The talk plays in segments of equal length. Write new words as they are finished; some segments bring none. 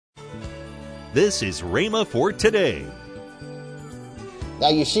This is Rhema for today. Now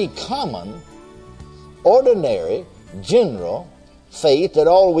you see, common, ordinary, general faith that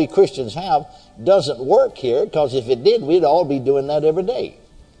all we Christians have doesn't work here, because if it did, we'd all be doing that every day.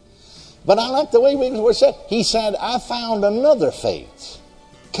 But I like the way we said. He said, I found another faith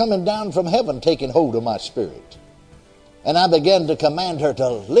coming down from heaven, taking hold of my spirit. And I began to command her to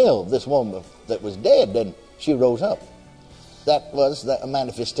live, this woman that was dead, and she rose up. That was the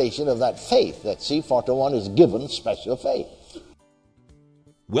manifestation of that faith. That, see, 41 is given special faith.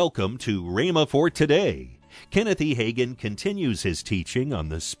 Welcome to Rhema for today. Kenneth E. Hagin continues his teaching on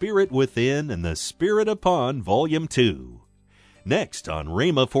the Spirit Within and the Spirit Upon, Volume 2. Next on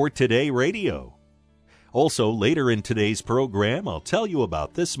Rhema for Today Radio. Also, later in today's program, I'll tell you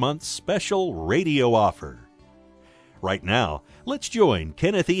about this month's special radio offer. Right now, let's join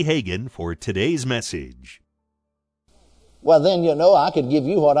Kenneth E. Hagin for today's message. Well, then, I could give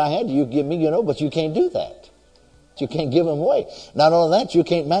you what I had, you give me, but you can't do that. You can't give them away. Not only that, you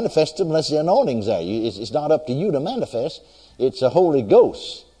can't manifest them unless the anointing's there. It's not up to you to manifest. It's the Holy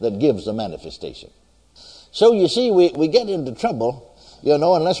Ghost that gives the manifestation. So, you see, we get into trouble,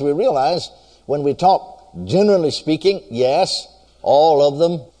 unless we realize when we talk, generally speaking, yes, all of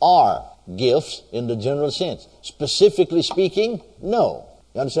them are gifts in the general sense. Specifically speaking, no.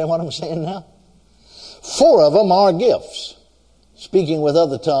 You understand what I'm saying now? 4 of them are gifts. Speaking with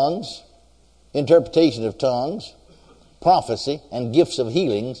other tongues, interpretation of tongues, prophecy, and gifts of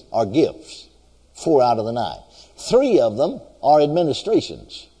healings are gifts. 4 out of the 9. 3 of them are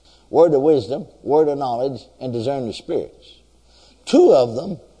administrations. Word of wisdom, word of knowledge, and discerning of spirits. 2 of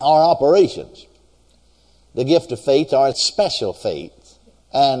them are operations. The gift of faith are special faith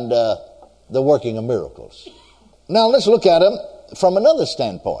and the working of miracles. Now let's look at them from another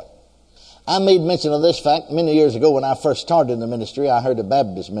standpoint. I made mention of this fact many years ago when I first started in the ministry. I heard a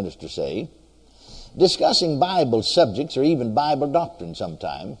Baptist minister say, discussing Bible subjects or even Bible doctrine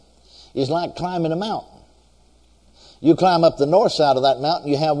sometime is like climbing a mountain. You climb up the north side of that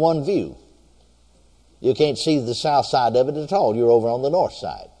mountain, you have one view. You can't see the south side of it at all. You're over on the north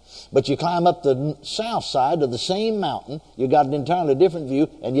side. But you climb up the south side of the same mountain, you got an entirely different view,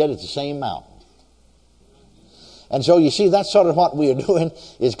 and yet it's the same mountain. And so you see, that's sort of what we are doing,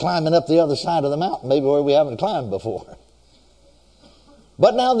 is climbing up the other side of the mountain, maybe where we haven't climbed before.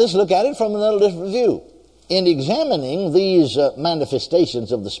 But now let's look at it from another different view. In examining these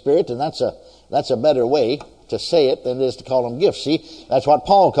manifestations of the Spirit, and that's a better way to say it than it is to call them gifts. See, that's what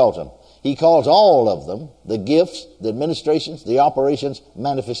Paul calls them. He calls all of them the gifts, the administrations, the operations,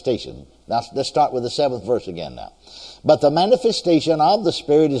 manifestation. Now let's start with the 7th verse again now. But the manifestation of the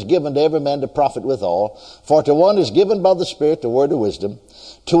Spirit is given to every man to profit withal. For to one is given by the Spirit the word of wisdom,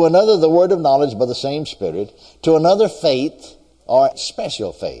 to another the word of knowledge by the same Spirit, to another faith or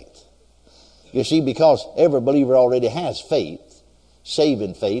special faith. You see, because every believer already has faith,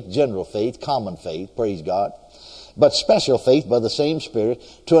 saving faith, general faith, common faith, praise God. But special faith by the same Spirit,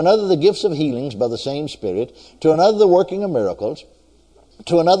 to another the gifts of healings by the same Spirit, to another the working of miracles,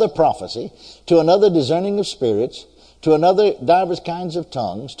 to another prophecy, to another discerning of spirits, to another divers kinds of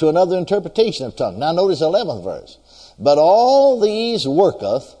tongues, to another interpretation of tongues. Now notice 11th verse. But all these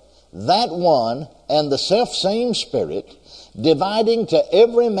worketh that one and the selfsame Spirit, dividing to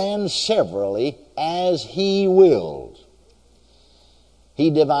every man severally as he wills.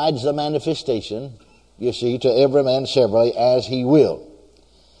 He divides the manifestation, you see, to every man severally as he will.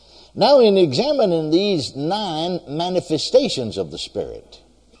 Now in examining these 9 manifestations of the Spirit,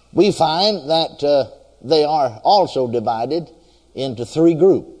 we find that they are also divided into 3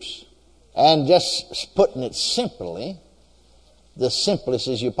 groups. And just putting it simply, the simplest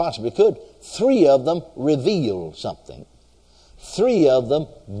as you possibly could, 3 of them reveal something, 3 of them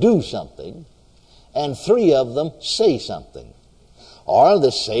do something, and 3 of them say something. Or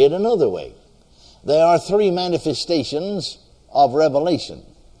let's say it another way. There are 3 manifestations of revelation.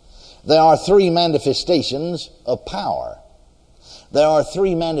 There are 3 manifestations of power. There are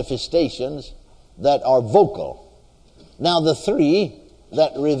 3 manifestations that are vocal. Now the 3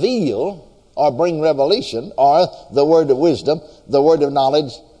 that reveal or bring revelation are the word of wisdom, the word of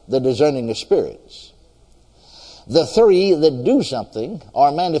knowledge, the discerning of spirits. The 3 that do something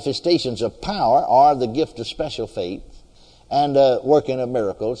are manifestations of power, are the gift of special faith, and working of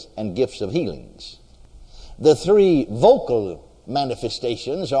miracles and gifts of healings. The 3 vocal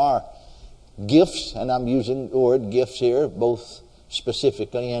manifestations are gifts, and I'm using the word gifts here, both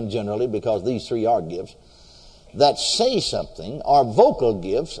specifically and generally, because these 3 are gifts, that say something. Our vocal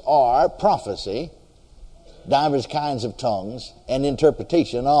gifts are prophecy, divers kinds of tongues, and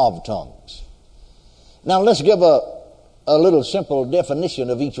interpretation of tongues. Now let's give a a little simple definition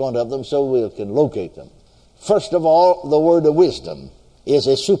of each one of them so we can locate them. First of all, the word of wisdom is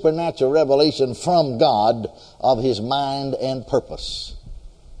a supernatural revelation from God of his mind and purpose.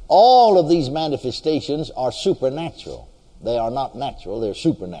 All of these manifestations are supernatural. They are not natural, they're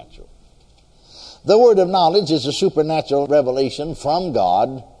supernatural. The word of knowledge is a supernatural revelation from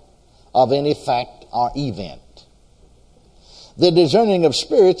God of any fact or event. The discerning of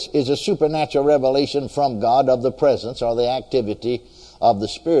spirits is a supernatural revelation from God of the presence or the activity of the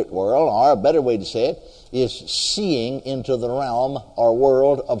spirit world, or a better way to say it is seeing into the realm or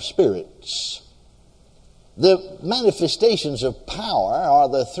world of spirits. The manifestations of power are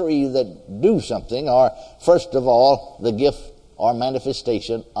the three that do something, are first of all the gift or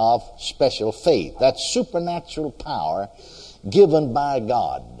manifestation of special faith. That's supernatural power given by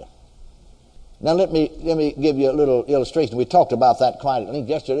God. Now let me give you a little illustration. We talked about that quite at length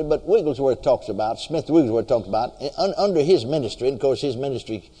yesterday, but Wigglesworth talks about, Smith Wigglesworth talks about, under his ministry, and of course his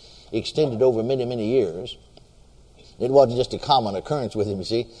ministry extended over many, many years. It wasn't just a common occurrence with him, you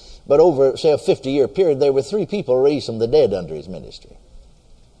see. But over, say, a 50-year period, there were 3 people raised from the dead under his ministry.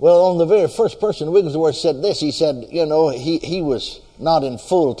 Well, on the very first person, Wigglesworth said this. He said, you know, he was not in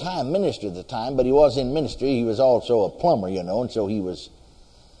full-time ministry at the time, but he was in ministry. He was also a plumber, you know, and so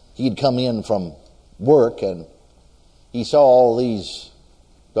he'd come in from work, and he saw all these,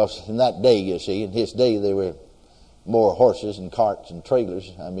 because in that day, you see, in his day, there were more horses and carts and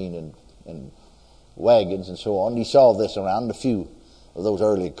trailers, and wagons and so on. He saw this around, a few of those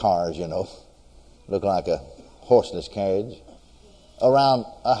early cars, you know, looked like a horseless carriage, around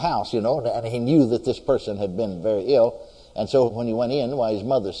a house, you know, and he knew that this person had been very ill, and so when he went in, why, his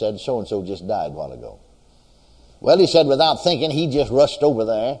mother said, so-and-so just died a while ago. Well, he said, without thinking, he just rushed over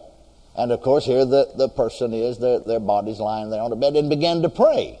there, and of course, here the person is, their body's lying there on the bed, and began to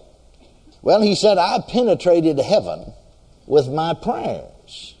pray. Well, he said, I penetrated heaven with my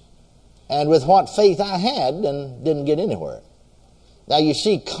prayers, and with what faith I had, and didn't get anywhere. Now, you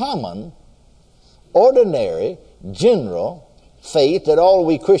see, common, ordinary, general faith that all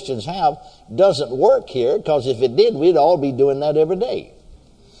we Christians have doesn't work here, because if it did, we'd all be doing that every day.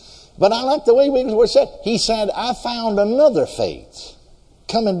 But I like the way Wigglesworth said. He said, I found another faith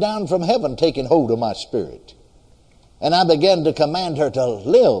coming down from heaven, taking hold of my spirit. And I began to command her to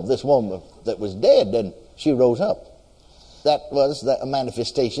live, this woman that was dead, and she rose up. That was the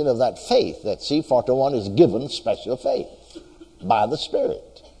manifestation of that faith. That, see, 41 is given special faith by the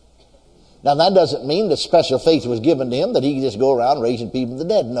Spirit. Now, that doesn't mean that special faith was given to him, that he could just go around raising people from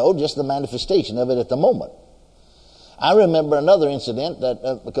the dead. No, just the manifestation of it at the moment. I remember another incident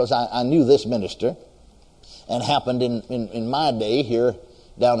that, because I knew this minister, and happened in my day here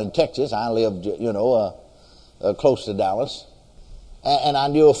down in Texas. I lived, you know, close to Dallas, and I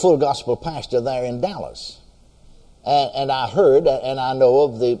knew a full gospel pastor there in Dallas. And I heard, and I know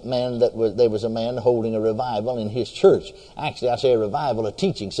of the man there was a man holding a revival in his church. Actually, I say a revival, a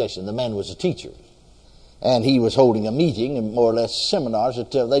teaching session. The man was a teacher. And he was holding a meeting, and more or less seminars.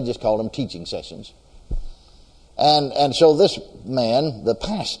 They just called them teaching sessions. And so this man, the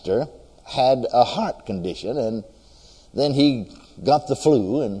pastor, had a heart condition, and then he got the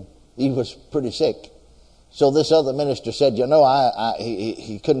flu, and he was pretty sick. So this other minister said, you know,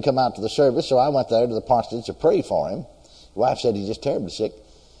 he couldn't come out to the service, so I went there to the parsonage to pray for him. His wife said he's just terribly sick.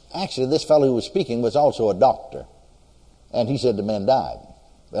 Actually, this fellow who was speaking was also a doctor. And he said the man died.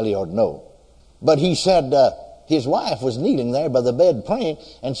 Well, he ought to know. But he said his wife was kneeling there by the bed praying,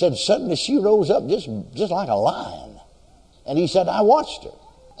 and said suddenly she rose up just like a lion. And he said, I watched her.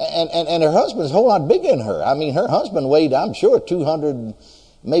 And her husband's a whole lot bigger than her. I mean, her husband weighed, I'm sure, 200,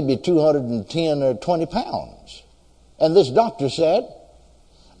 maybe 210 or 20 pounds. And this doctor said,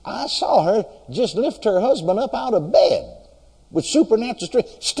 I saw her just lift her husband up out of bed with supernatural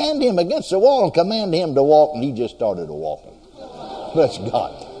strength, stand him against the wall and command him to walk, and he just started to walking. Bless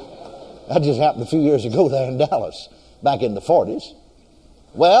God. That just happened a few years ago there in Dallas, back in the 40s.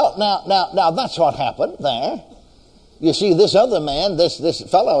 Well, now that's what happened there. You see, this other man, this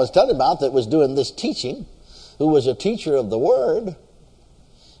fellow I was telling about that was doing this teaching, who was a teacher of the Word,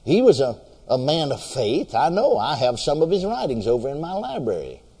 he was a man of faith. I know, I have some of his writings over in my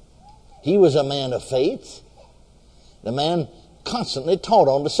library. He was a man of faith. The man constantly taught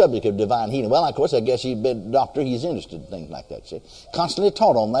on the subject of divine healing. Well, of course, I guess he'd been a doctor. He's interested in things like that, see. Constantly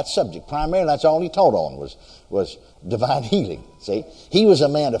taught on that subject. Primarily, that's all he taught on was divine healing, see. He was a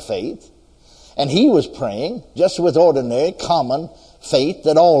man of faith. And he was praying just with ordinary, common faith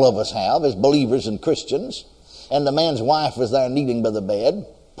that all of us have as believers and Christians. And the man's wife was there kneeling by the bed,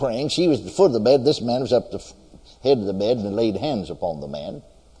 praying. She was at the foot of the bed. This man was up the head of the bed and laid hands upon the man.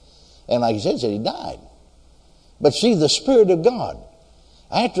 And like he said he died. But see, the Spirit of God,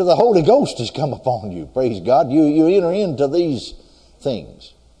 after the Holy Ghost has come upon you, praise God, you enter into these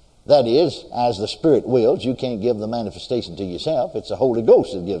things. That is, as the Spirit wills. You can't give the manifestation to yourself. It's the Holy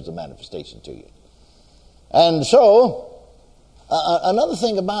Ghost that gives the manifestation to you. And so, another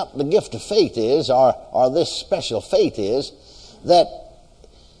thing about the gift of faith is, or this special faith is, that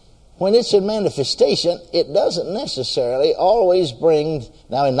when it's in manifestation, it doesn't necessarily always bring,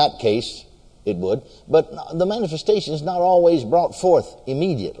 now in that case, it would, but the manifestation is not always brought forth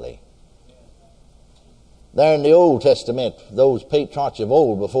immediately. There in the Old Testament, those patriarchs of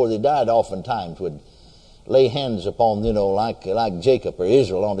old, before they died, oftentimes would lay hands upon, like Jacob or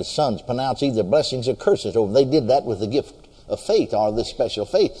Israel, on his sons, pronounce either blessings or curses over them. They did that with the gift of faith, or this special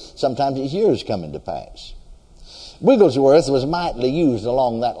faith. Sometimes it's years coming to pass. Wigglesworth was mightily used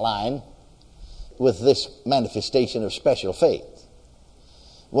along that line with this manifestation of special faith.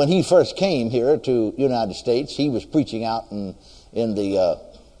 When he first came here to United States, he was preaching out in the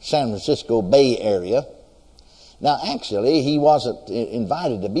San Francisco Bay Area. Now, actually, he wasn't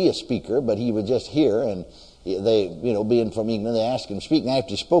invited to be a speaker, but he was just here, and they, being from England, they asked him to speak. And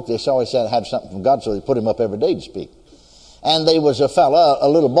after he spoke, they saw he had something from God, so they put him up every day to speak. And there was a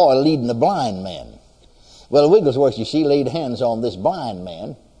little boy leading a blind man. Well, Wigglesworth, you see, laid hands on this blind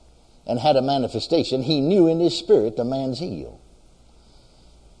man and had a manifestation. He knew in his spirit the man's healed.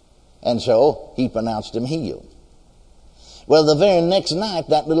 And so he pronounced him healed. Well, the very next night,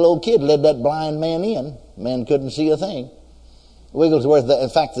 that little old kid led that blind man in. Man couldn't see a thing. Wigglesworth, in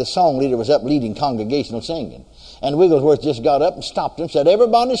fact, the song leader was up leading congregational singing. And Wigglesworth just got up and stopped him, said,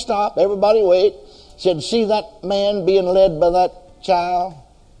 "Everybody stop, everybody wait." Said, "See that man being led by that child?"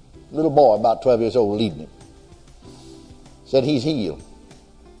 Little boy, about 12 years old, leading him. Said, "He's healed."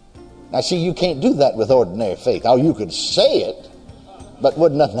 Now, see, you can't do that with ordinary faith. Oh, you could say it, but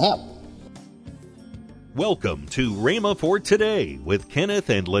wouldn't nothing happen. Welcome to Rhema for Today with Kenneth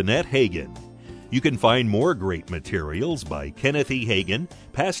and Lynette Hagin. You can find more great materials by Kenneth E. Hagin,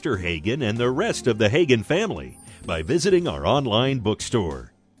 Pastor Hagin, and the rest of the Hagin family by visiting our online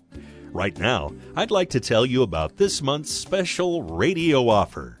bookstore. Right now, I'd like to tell you about this month's special radio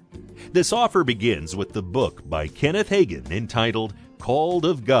offer. This offer begins with the book by Kenneth Hagin entitled Called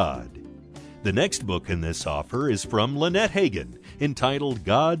of God. The next book in this offer is from Lynette Hagin entitled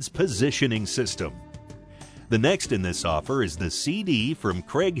God's Positioning System. The next in this offer is the CD from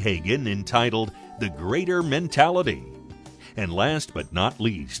Craig Hagin entitled The Greater Mentality. And last but not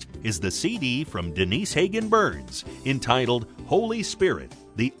least is the CD from Denise Hagin Burns entitled Holy Spirit,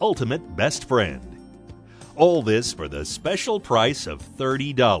 the Ultimate Best Friend. All this for the special price of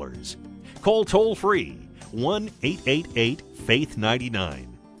 $30. Call toll-free 1-888-FAITH-99.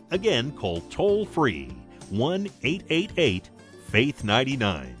 Again, call toll-free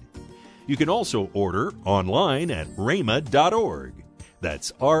 1-888-FAITH-99. You can also order online at rhema.org.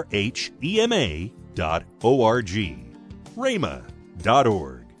 That's RHEMA.org.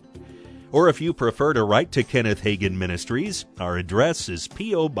 rhema.org. Or if you prefer to write to Kenneth Hagin Ministries, our address is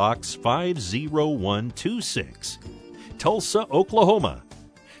P.O. Box 50126, Tulsa, Oklahoma,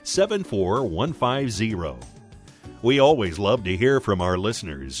 74150. We always love to hear from our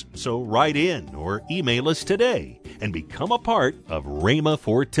listeners, so write in or email us today and become a part of Rhema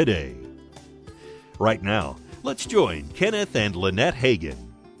for Today. Right now, let's join Kenneth and Lynette Hagin.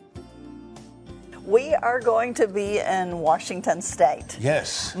 We are going to be in Washington State.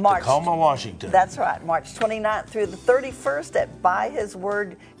 Yes, Tacoma, Washington. That's right, March 29th through the 31st at By His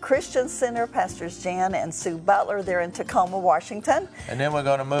Word Christian Center. Pastors Jan and Sue Butler, they're in Tacoma, Washington. And then we're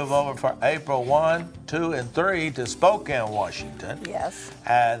going to move over for April 1, 2, and 3 to Spokane, Washington. Yes.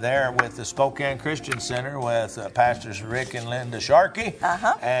 There with the Spokane Christian Center with Pastors Rick and Linda Sharkey.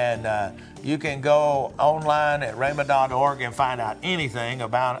 And you can go online at rhema.org and find out anything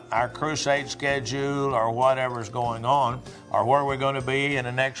about our crusade schedule or whatever's going on or where we're going to be in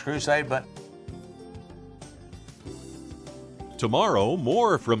the next crusade. But tomorrow,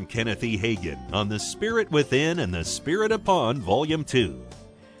 more from Kenneth E. Hagin on The Spirit Within and The Spirit Upon, Volume 2.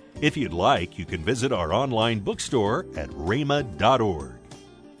 If you'd like, you can visit our online bookstore at rhema.org.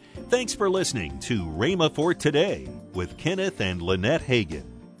 Thanks for listening to Rhema for Today with Kenneth and Lynette Hagin.